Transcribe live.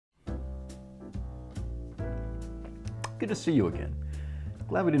good to see you again.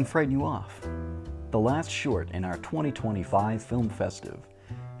 Glad we didn't frighten you off. The last short in our 2025 Film Festive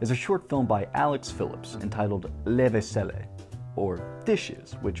is a short film by Alex Phillips entitled Vaisselles, or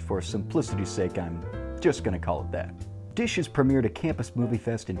Dishes, which for simplicity's sake I'm just gonna call it that. Dishes premiered at Campus Movie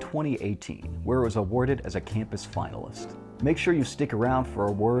Fest in 2018, where it was awarded as a campus finalist. Make sure you stick around for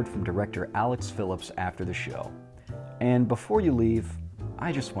a word from director Alex Phillips after the show. And before you leave,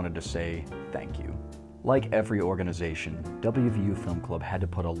 I just wanted to say thank you. Like every organization, WVU Film Club had to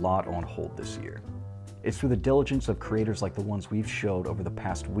put a lot on hold this year. It's through the diligence of creators like the ones we've showed over the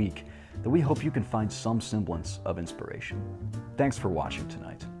past week that we hope you can find some semblance of inspiration. Thanks for watching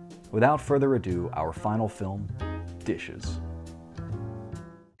tonight. Without further ado, our final film, Dishes.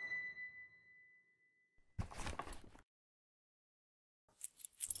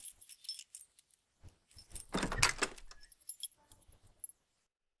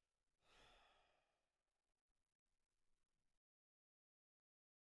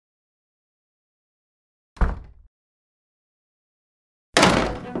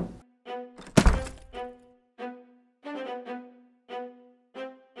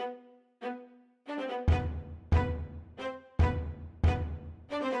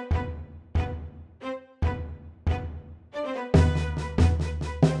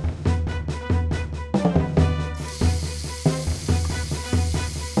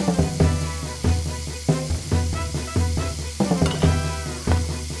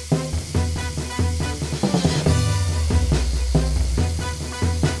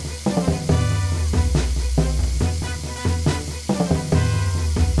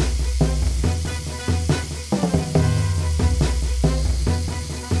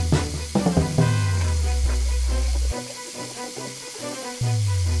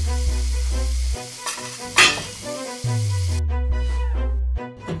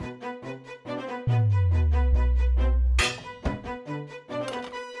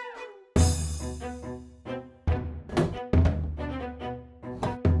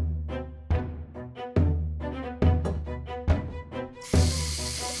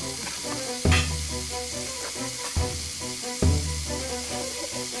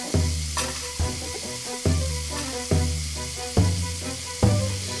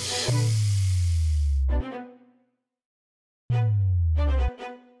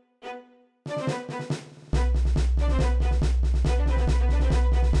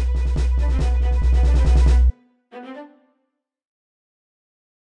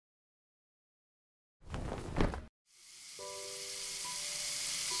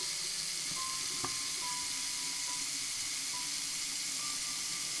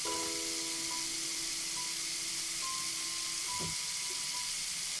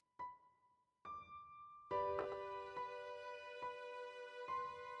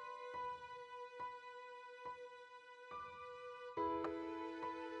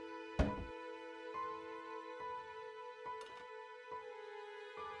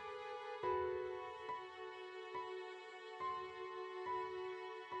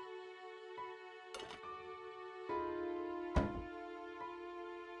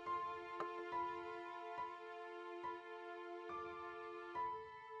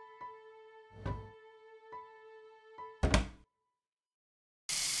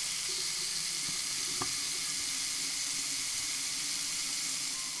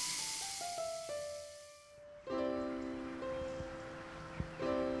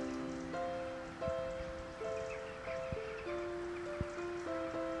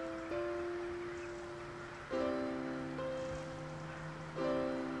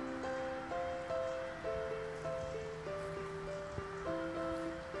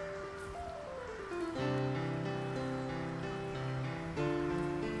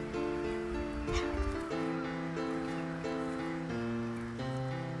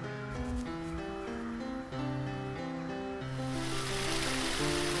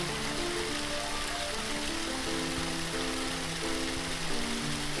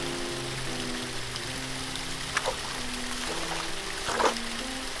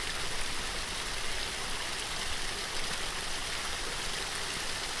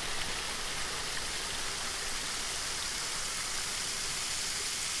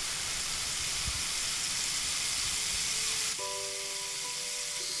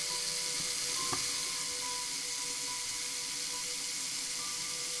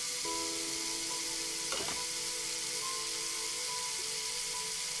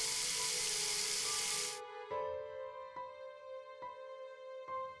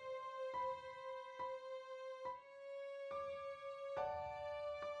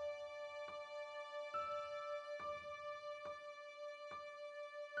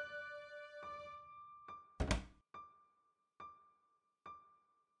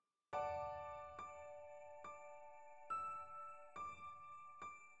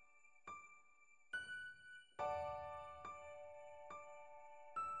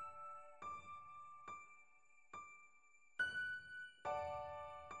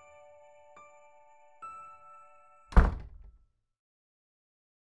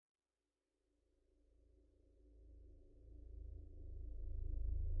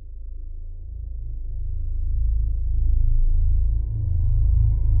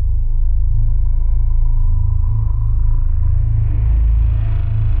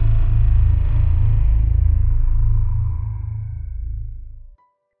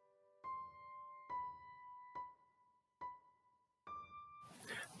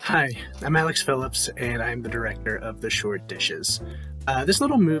 Hi, I'm Alex Phillips, and I'm the director of the short Dishes. This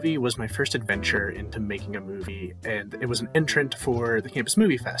little movie was my first adventure into making a movie, and it was an entrant for the Campus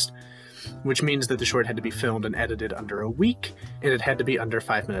Movie Fest, which means that the short had to be filmed and edited under a week, and it had to be under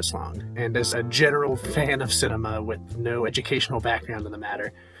 5 minutes long. And as a general fan of cinema with no educational background in the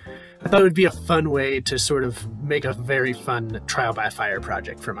matter, I thought it would be a fun way to sort of make a very fun trial by fire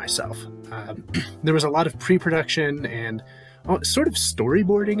project for myself. There was a lot of pre-production and sort of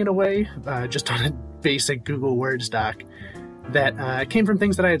storyboarding in a way, just on a basic Google Words doc that came from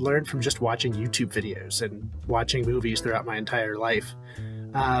things that I had learned from just watching YouTube videos and watching movies throughout my entire life.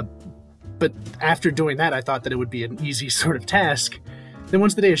 But after doing that, I thought that it would be an easy sort of task. Then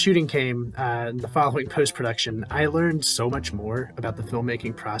once the day of shooting came, the following post-production, I learned so much more about the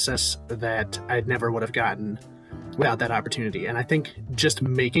filmmaking process that I never would have gotten without that opportunity. And I think just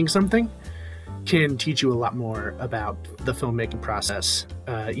making something can teach you a lot more about the filmmaking process,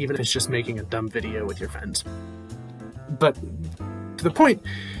 even if it's just making a dumb video with your friends. But to the point,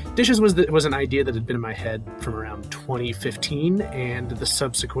 Dishes was an idea that had been in my head from around 2015, and the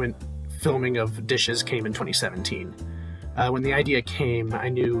subsequent filming of Dishes came in 2017. When the idea came, I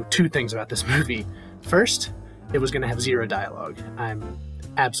knew two things about this movie. First, it was going to have zero dialogue. I'm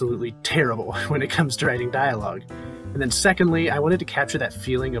absolutely terrible when it comes to writing dialogue. And then secondly, I wanted to capture that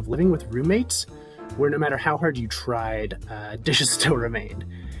feeling of living with roommates, where no matter how hard you tried, dishes still remained.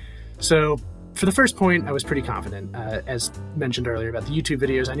 So for the first point, I was pretty confident. As mentioned earlier about the YouTube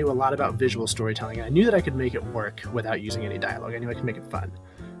videos, I knew a lot about visual storytelling, and I knew that I could make it work without using any dialogue. I knew I could make it fun.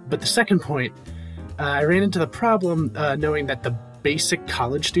 But the second point, I ran into the problem knowing that the basic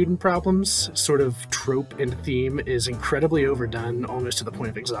college student problems sort of trope and theme is incredibly overdone, almost to the point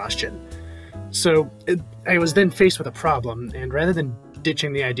of exhaustion. So I was then faced with a problem, and rather than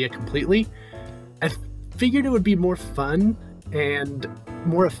ditching the idea completely, I figured it would be more fun and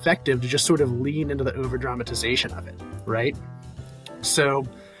more effective to just sort of lean into the over-dramatization of it, right? So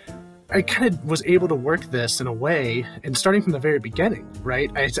I kind of was able to work this in a way, and starting from the very beginning, right?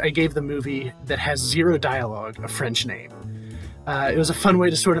 I gave the movie that has zero dialogue a French name. It was a fun way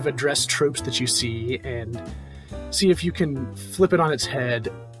to sort of address tropes that you see and see if you can flip it on its head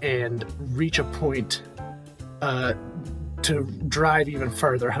and reach a point to drive even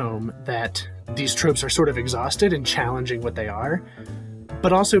further home that these tropes are sort of exhausted and challenging what they are,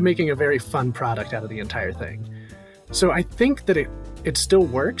 but also making a very fun product out of the entire thing. So I think that it still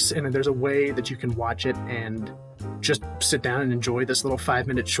works, and there's a way that you can watch it and just sit down and enjoy this little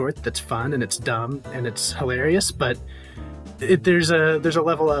 5-minute short that's fun and it's dumb and it's hilarious, but there's a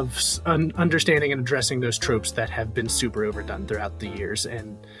level of understanding and addressing those tropes that have been super overdone throughout the years,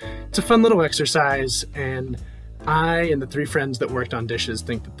 and it's a fun little exercise, and I and the 3 friends that worked on Dishes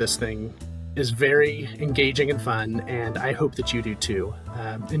think that this thing is very engaging and fun, and I hope that you do too.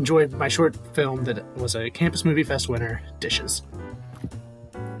 Enjoy my short film that was a Campus Movie Fest winner, Dishes.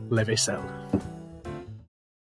 Le Vaisselles.